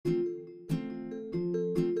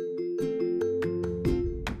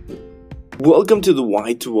Welcome to the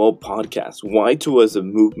Y2O podcast. Y2O is a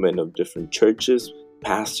movement of different churches,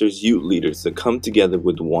 pastors, youth leaders that come together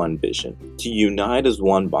with one vision, to unite as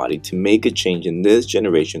one body to make a change in this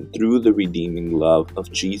generation through the redeeming love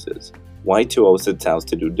of Jesus. Y2O sets out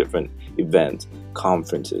to do different events,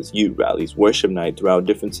 conferences, youth rallies, worship night throughout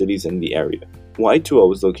different cities in the area.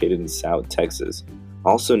 Y2O is located in South Texas,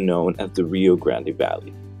 also known as the Rio Grande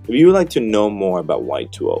Valley. If you would like to know more about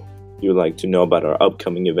Y2O, if you would like to know about our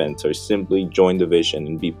upcoming events, or simply join the vision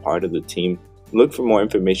and be part of the team, look for more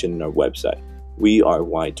information on our website,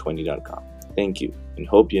 weary20.com. Thank you, and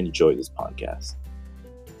hope you enjoy this podcast.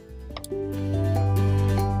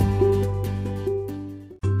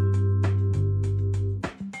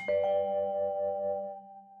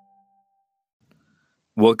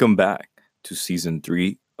 Welcome back to Season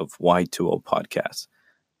 3 of Y2O Podcast.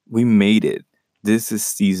 We made it. This is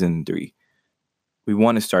Season 3. We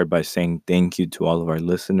want to start by saying thank you to all of our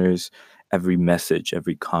listeners, every message,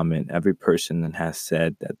 every comment, every person that has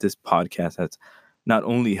said that this podcast has not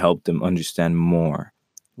only helped them understand more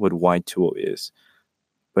what Y2O is,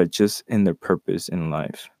 but just in their purpose in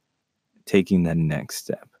life, taking that next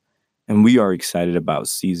step. And we are excited about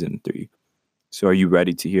Season 3. So are you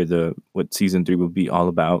ready to hear what Season 3 will be all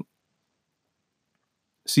about?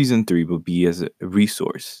 Season 3 will be as a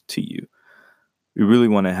resource to you. We really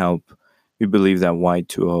want to help. We believe that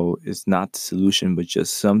Y2O is not the solution, but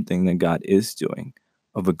just something that God is doing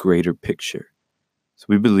of a greater picture. So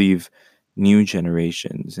we believe new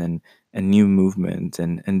generations and new movements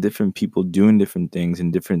and different people doing different things in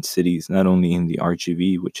different cities, not only in the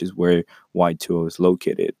RGV, which is where Y2O is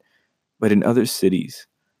located, but in other cities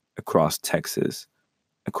across Texas,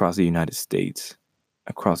 across the United States,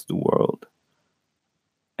 across the world.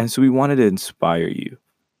 And so we wanted to inspire you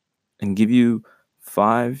and give you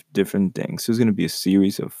 5 different things. So it's going to be a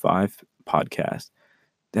series of 5 podcasts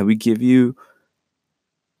that we give you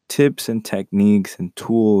tips and techniques and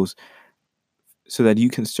tools so that you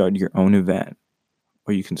can start your own event,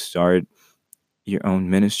 or you can start your own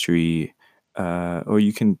ministry, or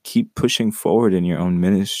you can keep pushing forward in your own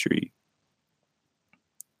ministry.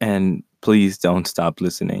 And please don't stop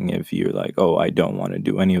listening if you're like, oh, I don't want to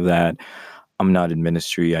do any of that. I'm not in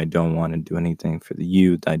ministry. I don't want to do anything for the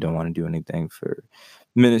youth. I don't want to do anything for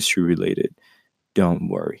ministry related. Don't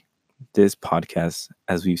worry. This podcast,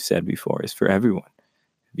 as we've said before, is for everyone.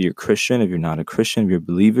 If you're a Christian, if you're not a Christian, if you're a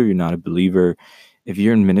believer, you're not a believer, if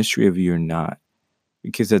you're in ministry, if you're not.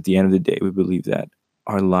 Because at the end of the day, we believe that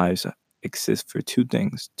our lives exist for 2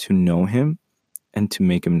 things: to know Him and to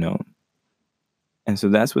make Him known. And so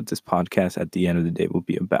that's what this podcast at the end of the day will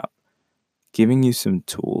be about. Giving you some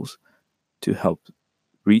tools to help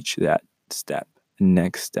reach that step,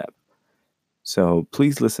 next step. So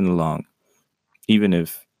please listen along, even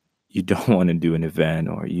if you don't want to do an event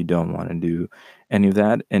or you don't want to do any of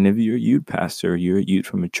that. And if you're a youth pastor, you're a youth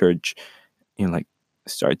from a church,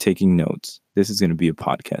 start taking notes. This is going to be a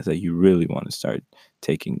podcast that you really want to start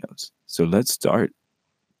taking notes. So let's start.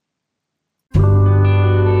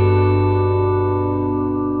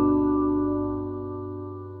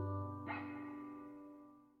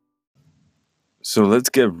 So let's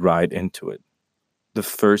get right into it. The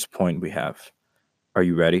first point we have, are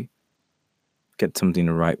you ready? Get something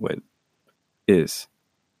to write with, is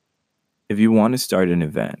if you want to start an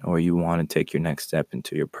event, or you want to take your next step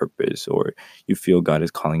into your purpose, or you feel God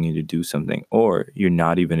is calling you to do something, or you're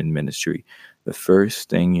not even in ministry, the first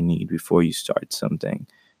thing you need before you start something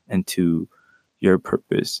and to your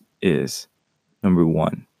purpose is, number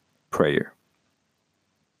 1, prayer.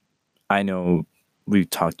 I know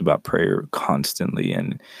we've talked about prayer constantly,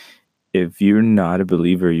 and if you're not a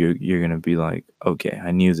believer, you're going to be like, okay,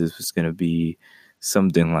 I knew this was going to be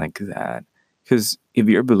something like that. Because if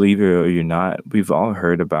you're a believer or you're not, we've all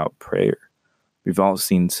heard about prayer. We've all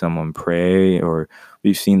seen someone pray, or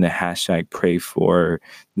we've seen the hashtag pray for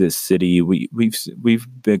this city. We've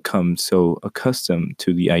become so accustomed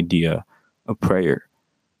to the idea of prayer.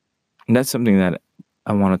 And that's something that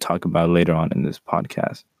I want to talk about later on in this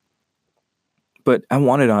podcast. But I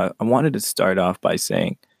wanted to start off by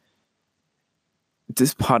saying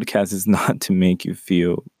this podcast is not to make you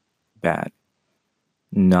feel bad,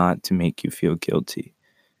 not to make you feel guilty.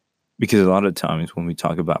 Because a lot of times when we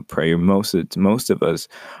talk about prayer, most of us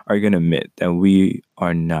are going to admit that we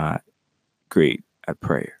are not great at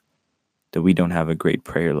prayer, that we don't have a great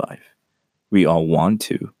prayer life. We all want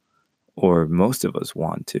to, or most of us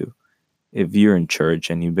want to. If you're in church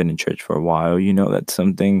and you've been in church for a while, you know that's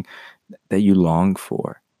something that you long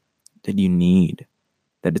for, that you need,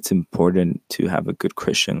 that it's important to have a good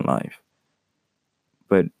Christian life.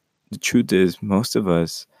 But the truth is, most of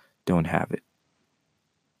us don't have it.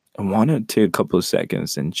 I want to take a couple of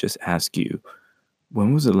seconds and just ask you,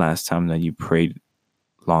 when was the last time that you prayed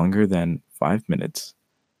longer than 5 minutes,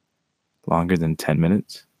 longer than 10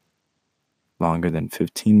 minutes, longer than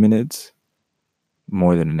 15 minutes,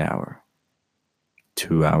 more than an hour,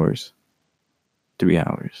 2 hours, 3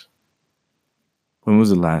 hours? When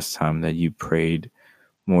was the last time that you prayed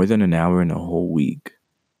more than an hour in a whole week?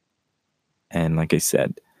 And like I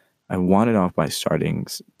said, I wanted off by starting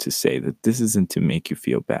to say that this isn't to make you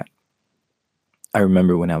feel bad. I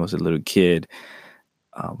remember when I was a little kid,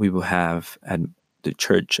 we would have at the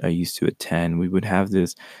church I used to attend, we would have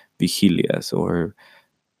this vigilias, or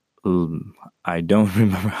I don't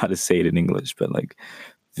remember how to say it in English, but like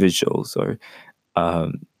visuals, or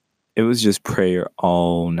um, it was just prayer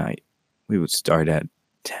all night. We would start at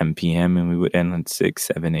 10 p.m. and we would end at 6,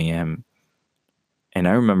 7 a.m. And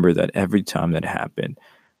I remember that every time that happened,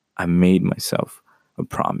 I made myself a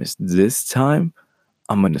promise. This time,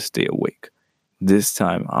 I'm gonna stay awake. This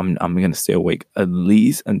time, I'm gonna stay awake at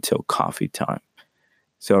least until coffee time.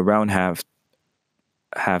 So around half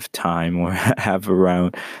time, or half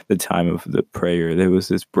around the time of the prayer, there was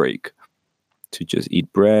this break to just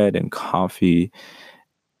eat bread and coffee,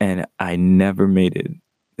 and I never made it.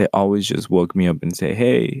 They always just woke me up and say,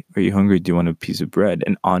 "Hey, are you hungry? Do you want a piece of bread?"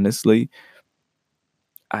 And honestly,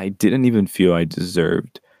 I didn't even feel I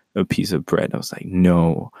deserved a piece of bread. I was like,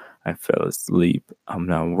 no, I fell asleep. I'm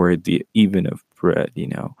not worthy even of bread.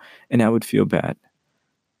 And I would feel bad.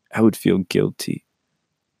 I would feel guilty.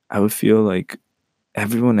 I would feel like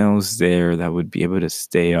everyone else there that would be able to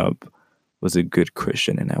stay up was a good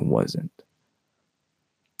Christian and I wasn't.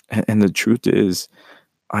 And the truth is,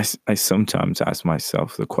 I sometimes ask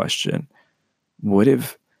myself the question, what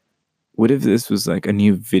if this was like a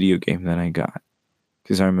new video game that I got?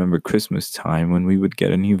 Because I remember Christmas time when we would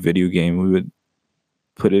get a new video game, we would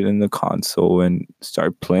put it in the console and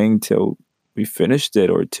start playing till we finished it,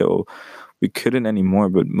 or till we couldn't anymore.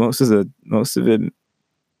 But most of the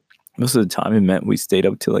time, it meant we stayed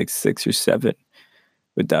up till like 6 or 7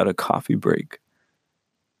 without a coffee break.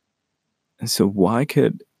 And so why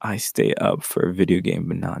could I stay up for a video game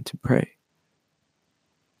but not to pray?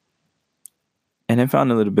 And I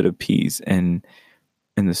found a little bit of peace in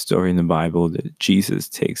the story in the Bible that Jesus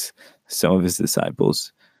takes some of his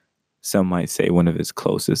disciples, some might say one of his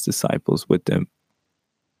closest disciples, with him,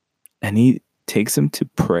 and he takes them to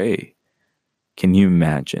pray. Can you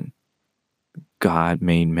imagine? God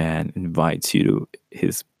made man invites you to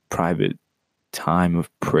his private time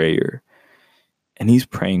of prayer, and he's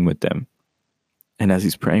praying with them. And as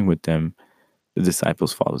he's praying with them, the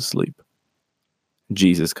disciples fall asleep.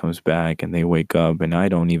 Jesus comes back and they wake up, and I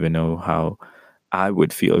don't even know how I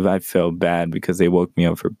would feel if I felt bad because they woke me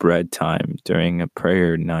up for bread time during a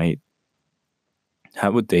prayer night.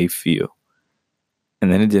 How would they feel?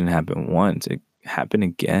 And then it didn't happen once, it happened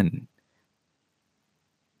again.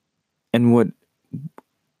 And what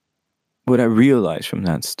I realized from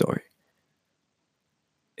that story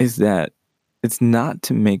is that it's not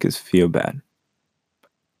to make us feel bad.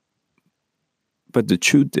 But the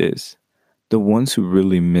truth is, the ones who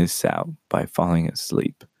really miss out by falling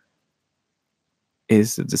asleep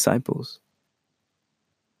is the disciples.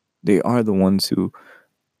 They are the ones who,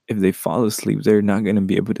 if they fall asleep, they're not going to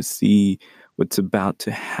be able to see what's about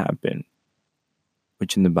to happen,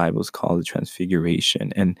 which in the Bible is called the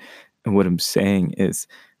transfiguration. And what I'm saying is,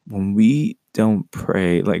 when we don't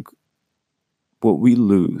pray, like, what we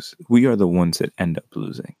lose, we are the ones that end up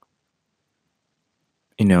losing.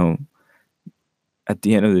 You know, at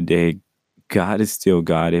the end of the day, God is still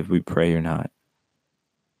God if we pray or not.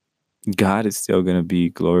 God is still going to be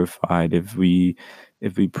glorified if we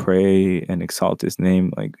pray and exalt his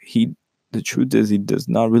name. Like, the truth is, he does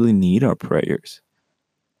not really need our prayers.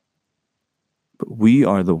 But we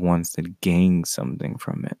are the ones that gain something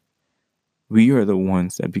from it. We are the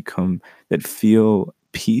ones that feel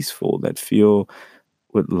peaceful, that feel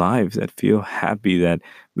with life, that feel happy, that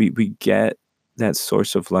we get that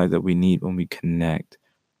source of life that we need when we connect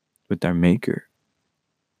with our maker.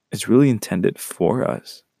 It's really intended for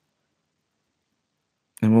us.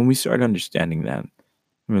 And when we start understanding that,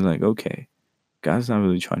 we're like, okay, God's not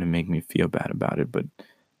really trying to make me feel bad about it, but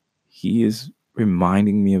he is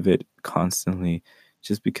reminding me of it constantly,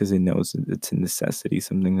 just because he knows that it's a necessity,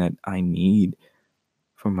 something that I need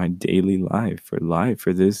for my daily life,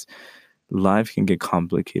 for this. Life can get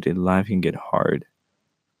complicated, life can get hard.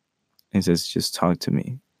 And he says, just talk to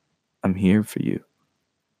me. I'm here for you.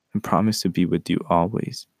 I promise to be with you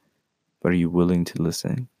always. But are you willing to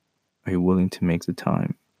listen? Are you willing to make the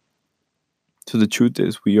time? So the truth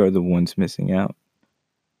is, we are the ones missing out.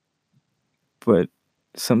 But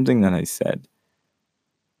something that I said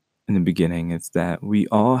in the beginning is that we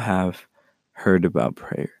all have heard about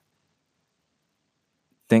prayer.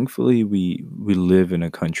 Thankfully, we live in a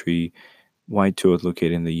country, White Toad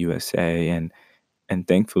located in the USA, and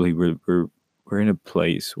thankfully we're in a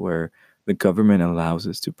place where the government allows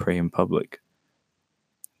us to pray in public.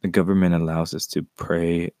 The government allows us to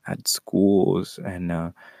pray at schools,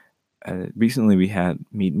 and recently we had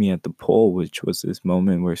Meet Me at the Pole, which was this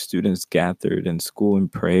moment where students gathered in school and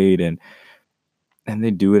prayed, and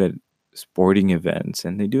they do it at sporting events,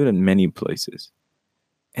 and they do it at many places.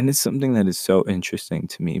 And it's something that is so interesting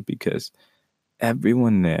to me because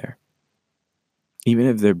everyone there, even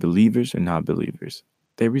if they're believers or not believers,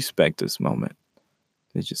 they respect this moment.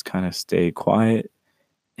 They just kind of stay quiet.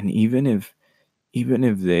 And even if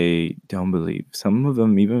they don't believe, some of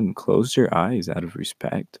them even close their eyes out of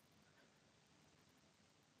respect.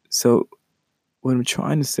 So what I'm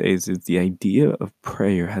trying to say is that the idea of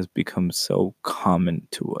prayer has become so common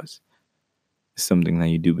to us. It's something that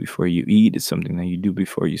you do before you eat, it's something that you do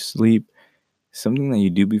before you sleep, it's something that you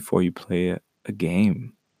do before you play a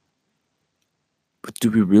game. But do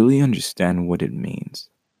we really understand what it means?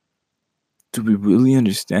 Do we really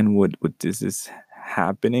understand what this is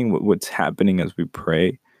happening, what's happening as we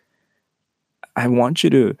pray? I want you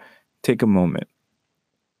to take a moment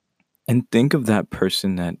and think of that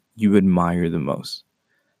person that you admire the most.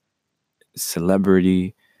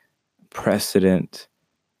 Celebrity, president,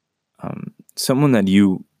 someone that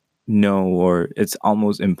you know, or it's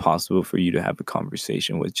almost impossible for you to have a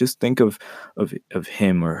conversation with. Just think of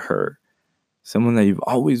him or her, someone that you've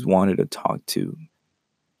always wanted to talk to.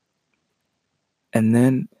 And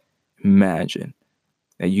then imagine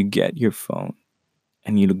that you get your phone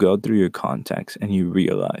and you go through your contacts and you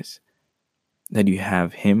realize that you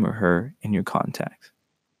have him or her in your contacts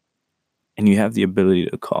and you have the ability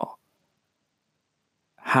to call.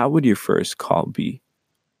 How would your first call be?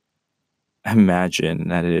 Imagine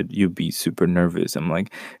that you'd be super nervous. I'm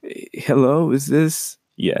like, hello, is this?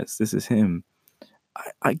 Yes, this is him.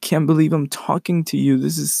 I can't believe I'm talking to you.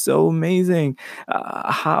 This is so amazing.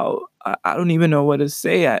 How? I don't even know what to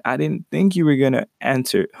say. I didn't think you were going to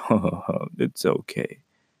answer. It's okay.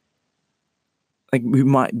 Like, we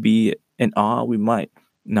might be in awe. We might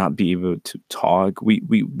not be able to talk. We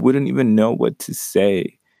wouldn't even know what to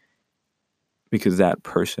say because that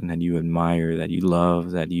person that you admire, that you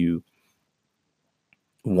love, that you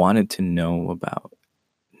wanted to know about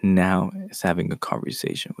now is having a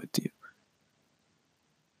conversation with you.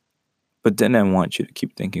 But then I want you to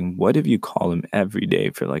keep thinking, what if you call him every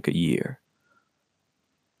day for like a year?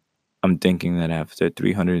 I'm thinking that after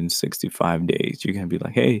 365 days, you're going to be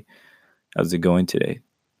like, hey, how's it going today?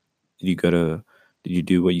 Did you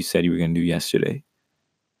do what you said you were going to do yesterday?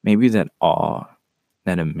 Maybe that awe,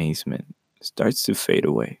 that amazement starts to fade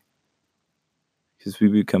away because we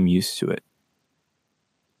become used to it.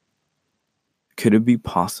 Could it be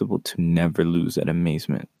possible to never lose that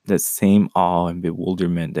amazement, that same awe and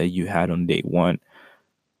bewilderment that you had on day one?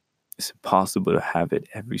 Is it possible to have it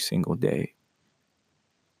every single day?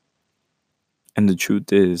 And the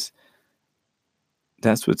truth is,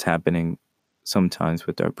 that's what's happening sometimes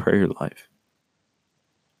with our prayer life.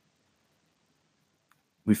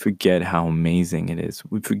 We forget how amazing it is.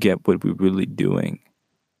 We forget what we're really doing.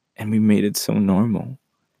 And we made it so normal.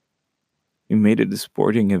 We made it a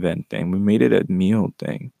sporting event thing. We made it a meal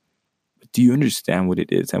thing. But do you understand what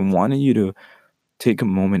it is? I wanted you to take a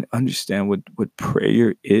moment, understand what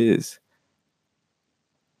prayer is.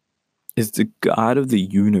 It's the God of the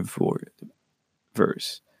universe,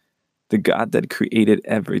 the God that created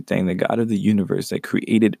everything, the God of the universe that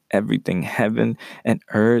created everything, heaven and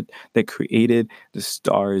earth, that created the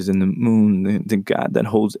stars and the moon, the God that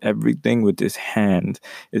holds everything with his hand,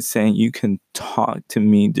 is saying, you can talk to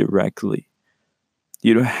me directly.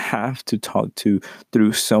 You don't have to talk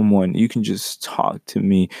through someone. You can just talk to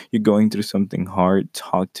me. You're going through something hard,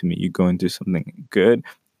 talk to me. You're going through something good,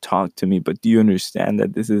 talk to me. But do you understand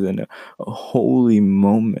that this is a holy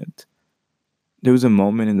moment? There was a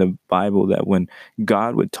moment in the Bible that when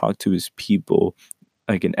God would talk to his people,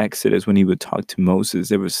 like in Exodus, when he would talk to Moses,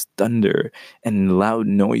 there was thunder and loud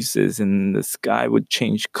noises, and the sky would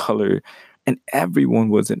change color, and everyone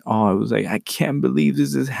was in awe. It was like, I can't believe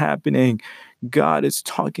this is happening. God is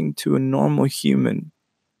talking to a normal human.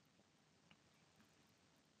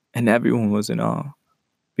 And everyone was in awe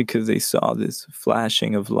because they saw this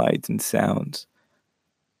flashing of lights and sounds.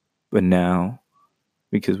 But now,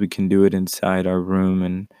 because we can do it inside our room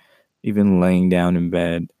and even laying down in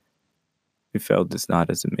bed, we felt it's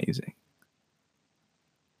not as amazing.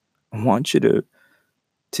 I want you to,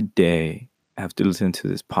 today, after listening to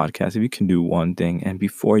this podcast, if you can do one thing, and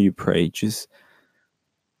before you pray, just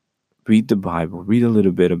read the Bible, read a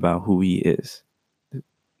little bit about who he is. The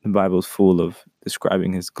Bible's full of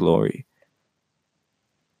describing his glory.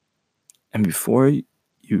 And before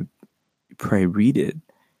you pray, read it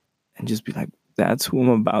and just be like, that's who I'm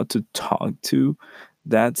about to talk to.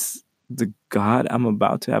 That's the God I'm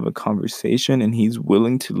about to have a conversation, and he's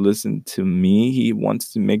willing to listen to me. He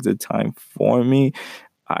wants to make the time for me.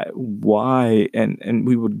 Why? And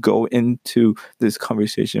we would go into this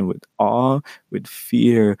conversation with awe, with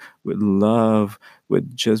fear, with love,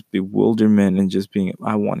 with just bewilderment, and just being,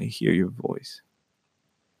 I want to hear your voice.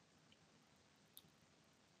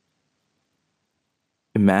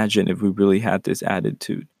 Imagine if we really had this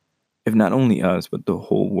attitude, if not only us, but the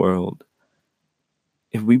whole world.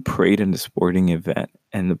 If we prayed in a sporting event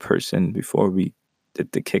and the person before we did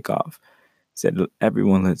the kickoff said,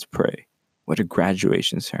 everyone, let's pray. What a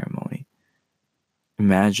graduation ceremony.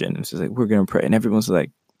 Imagine it's just like, we're going to pray. And everyone's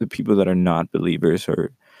like, the people that are not believers,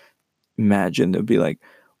 or imagine they'll be like,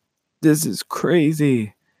 this is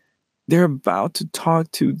crazy. They're about to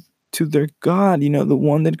talk to their God, the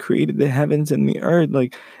one that created the heavens and the earth.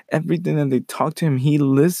 Like, everything that they talk to him, he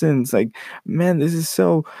listens. Like, man, this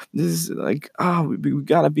is like, we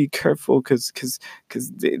gotta be careful because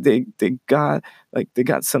they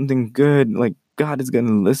got something good. Like, God is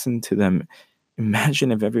gonna listen to them.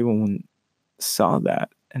 Imagine if everyone saw that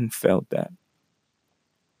and felt that.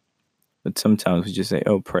 But sometimes we just say,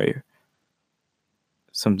 oh, prayer,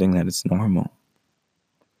 something that is normal.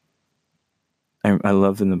 I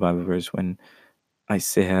love in the Bible verse when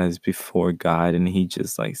Isaiah is before God and he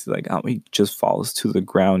just he just falls to the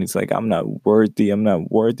ground. He's like, I'm not worthy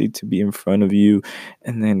to be in front of you.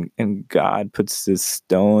 And God puts this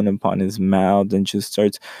stone upon his mouth and just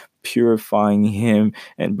starts purifying him.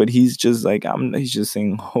 But he's just like, he's just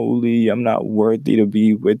saying, holy, I'm not worthy to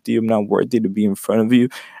be with you. I'm not worthy to be in front of you.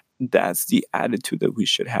 That's the attitude that we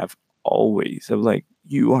should have always, of like,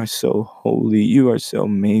 you are so holy, you are so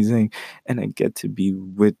amazing, and I get to be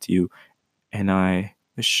with you. And I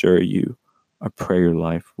assure you, our prayer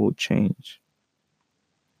life will change.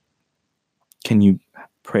 Can you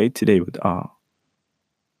pray today with awe?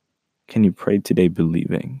 Can you pray today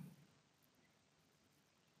believing?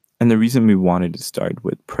 And the reason we wanted to start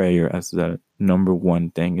with prayer as the number one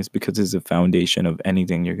thing is because it's the foundation of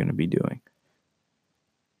anything you're going to be doing.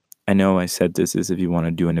 I know I said this is if you want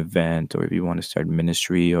to do an event, or if you want to start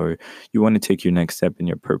ministry, or you want to take your next step in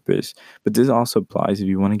your purpose. But this also applies if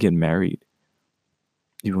you want to get married,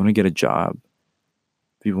 if you want to get a job,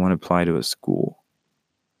 if you want to apply to a school.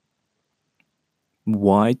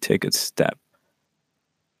 Why take a step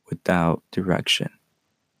without direction?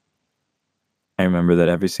 I remember that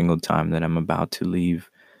every single time that I'm about to leave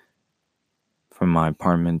from my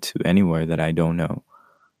apartment to anywhere that I don't know,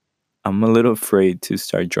 I'm a little afraid to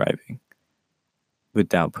start driving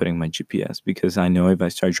without putting my GPS, because I know if I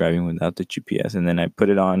start driving without the GPS and then I put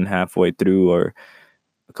it on halfway through or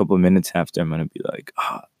a couple of minutes after, I'm going to be like,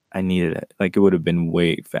 I needed it. Like, it would have been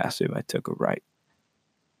way faster if I took a right.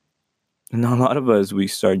 And a lot of us, we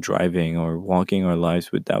start driving or walking our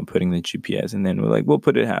lives without putting the GPS, and then we're like, we'll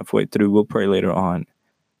put it halfway through, we'll pray later on.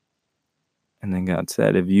 And then God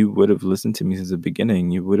said, if you would have listened to me since the beginning,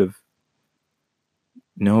 you would have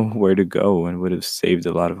known where to go and would have saved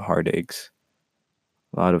a lot of heartaches,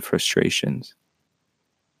 a lot of frustrations.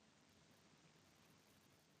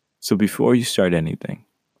 So before you start anything,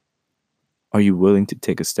 are you willing to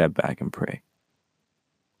take a step back and pray?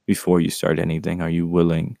 Before you start anything, are you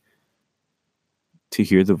willing to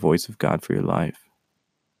hear the voice of God for your life?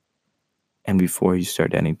 And before you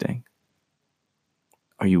start anything,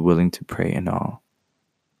 are you willing to pray in awe,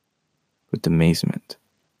 with amazement?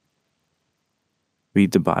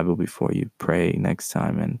 Read the Bible before you pray next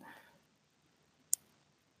time, and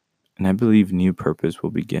I believe new purpose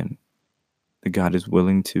will begin. That God is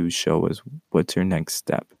willing to show us what's our next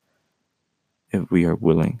step if we are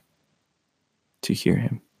willing to hear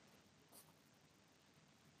him.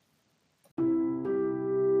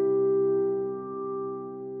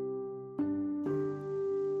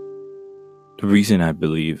 The reason I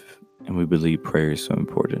believe, and we believe, prayer is so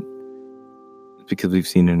important is because we've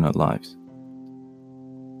seen it in our lives.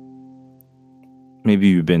 Maybe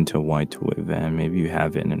you've been to a Y2 event, maybe you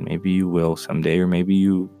haven't, and maybe you will someday, or maybe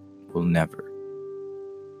you will never.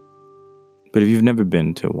 But if you've never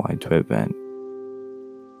been to a Y2 event,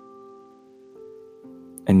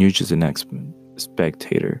 and you're just an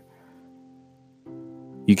spectator,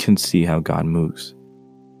 you can see how God moves.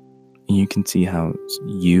 And you can see how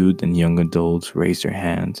youth and young adults raise their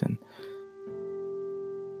hands and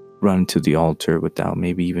run to the altar without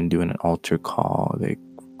maybe even doing an altar call. They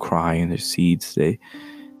cry in their seats. They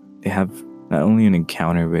have not only an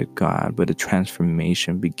encounter with God, but a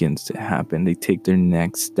transformation begins to happen. They take their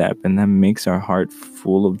next step, and that makes our heart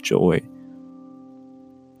full of joy.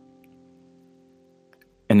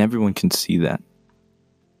 And everyone can see that.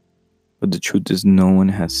 But the truth is, no one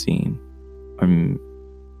has seen, or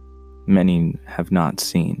many have not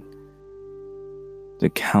seen, the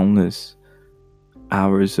countless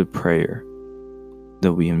hours of prayer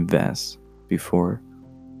that we invest before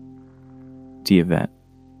the event.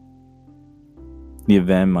 The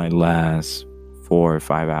event might last 4 or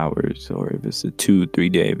 5 hours, or if it's a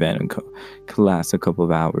 2-3 day event, it could last a couple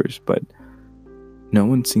of hours, but no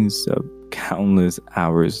one sees the countless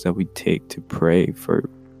hours that we take to pray for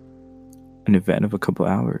an event of a couple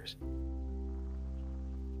hours.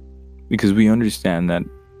 Because we understand that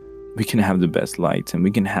we can have the best lights, and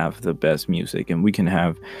we can have the best music, and we can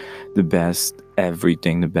have the best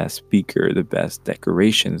everything, the best speaker, the best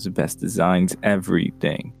decorations, the best designs,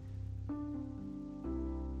 everything.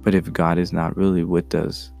 But if God is not really with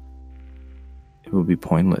us, it will be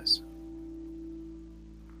pointless.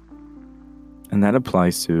 And that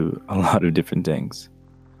applies to a lot of different things.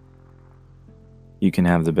 You can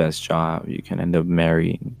have the best job, you can end up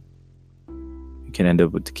marrying, you can end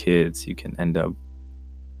up with kids, you can end up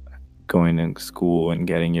going to school and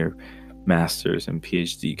getting your master's and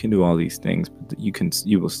PhD. You can do all these things, but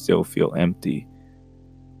you will still feel empty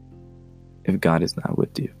if God is not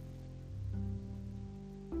with you.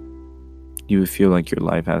 You would feel like your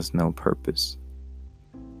life has no purpose.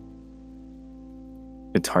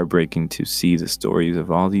 It's heartbreaking to see the stories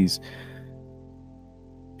of all these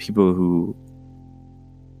people who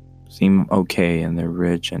seem okay and they're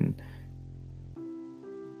rich, and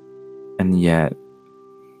yet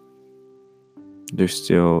they're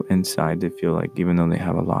still inside. They feel like even though they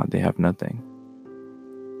have a lot, they have nothing.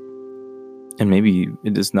 And maybe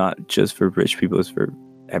it is not just for rich people, it's for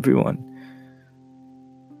everyone.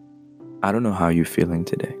 I don't know how you're feeling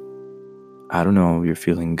today. I don't know if you're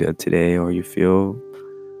feeling good today, or you feel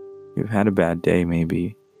you've had a bad day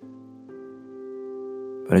maybe.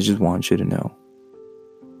 But I just want you to know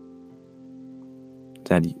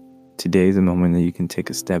that today is a moment that you can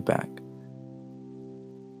take a step back.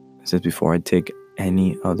 It says, before I take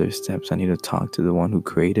any other steps, I need to talk to the one who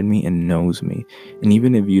created me and knows me. And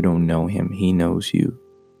even if you don't know him, he knows you.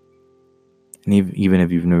 And even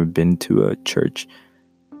if you've never been to a church,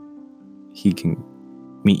 he can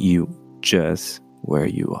meet you just where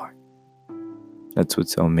you are. That's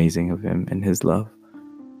what's so amazing of him and his love.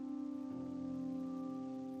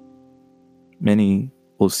 Many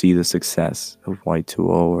will see the success of Y2O,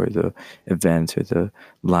 or the events, or the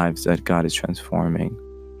lives that God is transforming,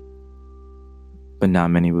 but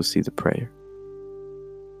not many will see the prayer.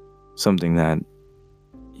 Something that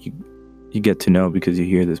you get to know because you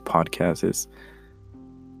hear this podcast is,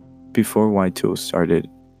 before Y2O started,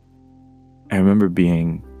 I remember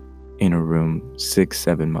being in a room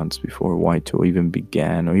 6-7 months before Y2O even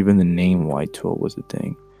began, or even the name Y2O was a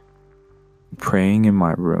thing, praying in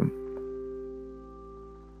my room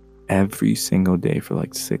every single day for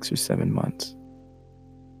like 6 or 7 months,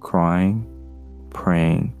 crying,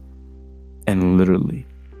 praying, and literally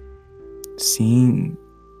seeing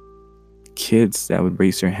kids that would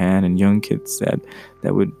raise their hand, and young kids that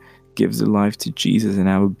would give their life to Jesus, and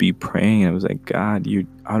I would be praying, and I was like, God,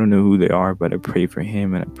 I don't know who they are, but I pray for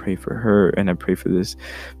him, and I pray for her, and I pray for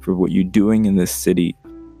what you're doing in this city.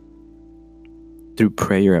 Through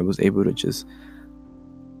prayer, I was able to just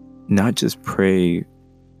not just pray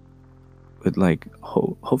with like,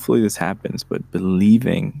 hopefully this happens, but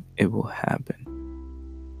believing it will happen.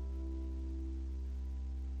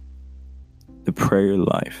 The prayer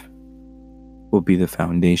life will be the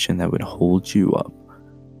foundation that would hold you up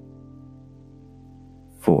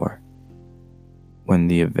for when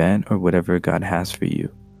the event or whatever God has for you.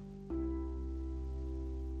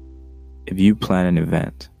 If you plan an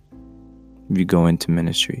event, if you go into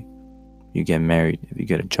ministry, you get married, if you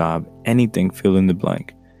get a job, anything, fill in the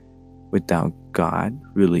blank, without God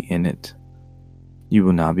really in it, you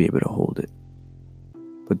will not be able to hold it.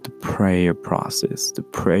 But the prayer process, the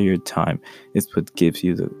prayer time, is what gives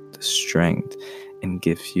you the strength, and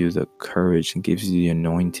gives you the courage, and gives you the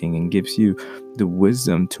anointing, and gives you the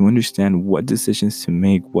wisdom to understand what decisions to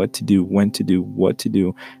make, what to do, when to do, what to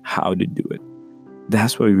do, how to do it.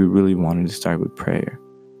 That's why we really wanted to start with prayer.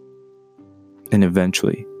 And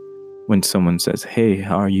eventually, when someone says, hey,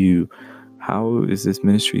 how are you? How is this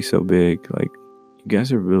ministry so big? Like, you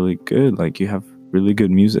guys are really good. Like, you have really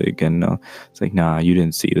good music. And it's like, nah, you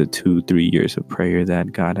didn't see the 2-3 years of prayer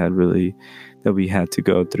that God had that we had to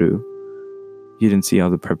go through. You didn't see all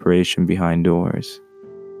the preparation behind doors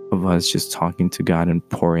of of us just talking to God and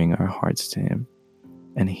pouring our hearts to Him,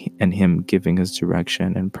 and Him giving us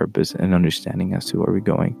direction and purpose and understanding as to where we're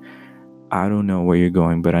going. I don't know where you're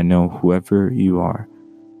going, but I know whoever you are,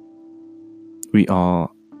 we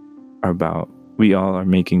all are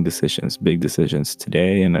making decisions, big decisions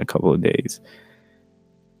today and a couple of days.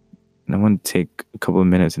 And I want to take a couple of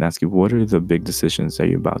minutes and ask you, what are the big decisions that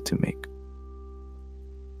you're about to make?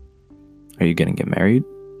 Are you going to get married?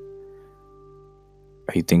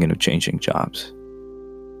 Are you thinking of changing jobs?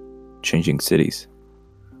 Changing cities?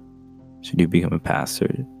 Should you become a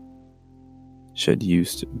pastor? Should you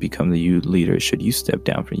become the youth leader? Should you step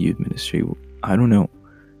down from youth ministry? I don't know.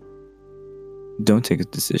 Don't take a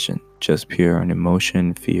decision just pure on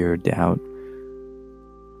emotion, fear, doubt.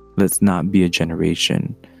 Let's not be a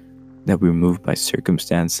generation that we're moved by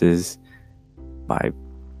circumstances, by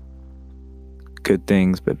good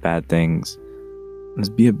things, but bad things. Let's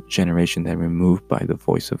be a generation that we're moved by the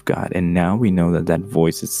voice of God. And now we know that that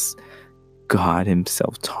voice is God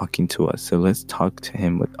Himself talking to us. So let's talk to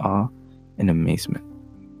Him with awe and amazement.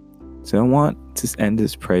 So I want to end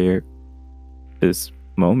this prayer, this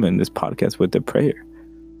moment, this podcast with a prayer.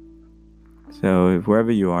 So if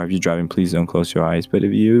wherever you are, if you're driving, please don't close your eyes. But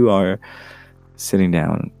if you are sitting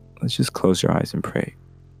down, let's just close your eyes and pray.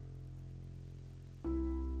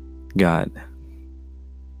 God,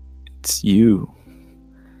 it's You,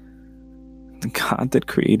 the God that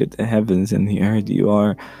created the heavens and the earth. You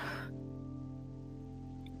are.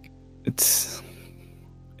 It's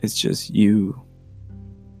just You.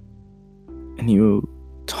 And You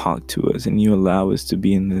talk to us and You allow us to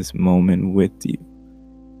be in this moment with You.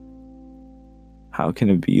 How can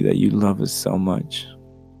it be that You love us so much?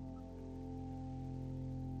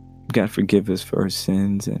 God, forgive us for our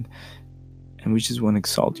sins, and we just want to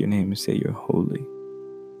exalt Your name and say You're holy.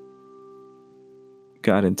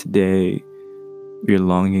 God, and today we're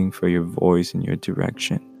longing for Your voice and Your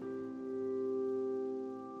direction.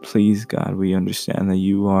 Please, God, we understand that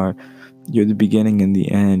You're the beginning and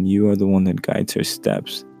the end. You are the one that guides our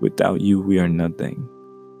steps. Without You, we are nothing.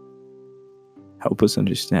 Help us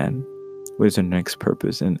understand what is our next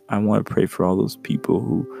purpose. And I want to pray for all those people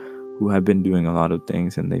who have been doing a lot of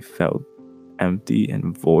things and they felt empty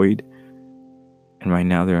and void. And right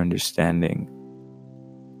now they're understanding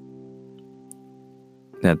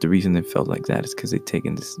that the reason they felt like that is because they've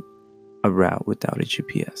taken a route without a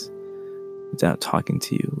GPS, without talking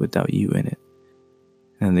to You, without You in it.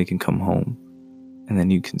 And then they can come home, and then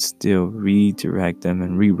You can still redirect them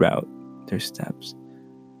and reroute their steps.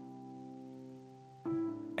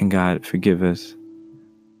 And God, forgive us.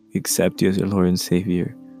 We accept You as our Lord and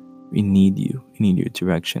Savior. We need You. We need Your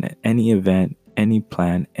direction at any event, any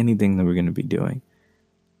plan, anything that we're going to be doing.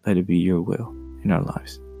 Let it be Your will in our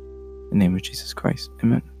lives. In the name of Jesus Christ.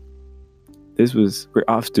 Amen. We're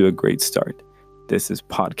off to a great start. This is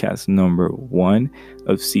podcast number 1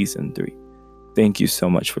 of season 3. Thank you so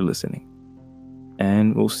much for listening.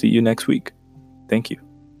 And we'll see you next week. Thank you.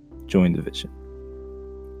 Join the vision.